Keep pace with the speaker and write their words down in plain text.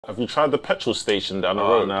Have you tried the petrol station down the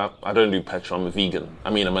road? Nah, I don't do petrol, I'm a vegan. I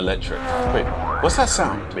mean, I'm electric. Wait, what's that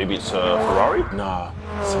sound? Maybe it's a Ferrari? Nah,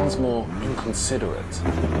 sounds more inconsiderate.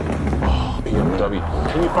 Oh, BMW.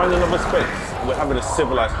 Can you find another space? We're having a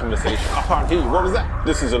civilized conversation. I can't hear you. What was that?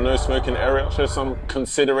 This is a no smoking area. Show some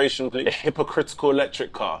consideration, please. A hypocritical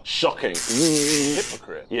electric car. Shocking.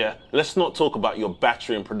 Hypocrite. Yeah, let's not talk about your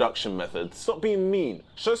battery and production methods. Stop being mean.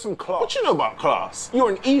 Show some class. What you know about class?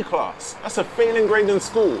 You're an E-class. That's a failing grade in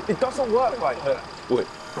school. It doesn't work like that. Wait,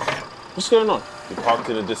 what's going on? You parked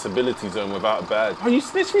in a disability zone without a badge. Oh, you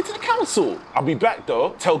snitched me to the council. I'll be back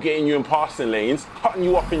though, tailgating you in passing lanes, cutting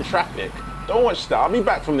you off in traffic. Don't watch that, I'll be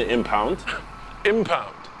back from the impound.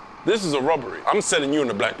 Impound? This is a robbery. I'm selling you in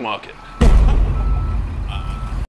the black market.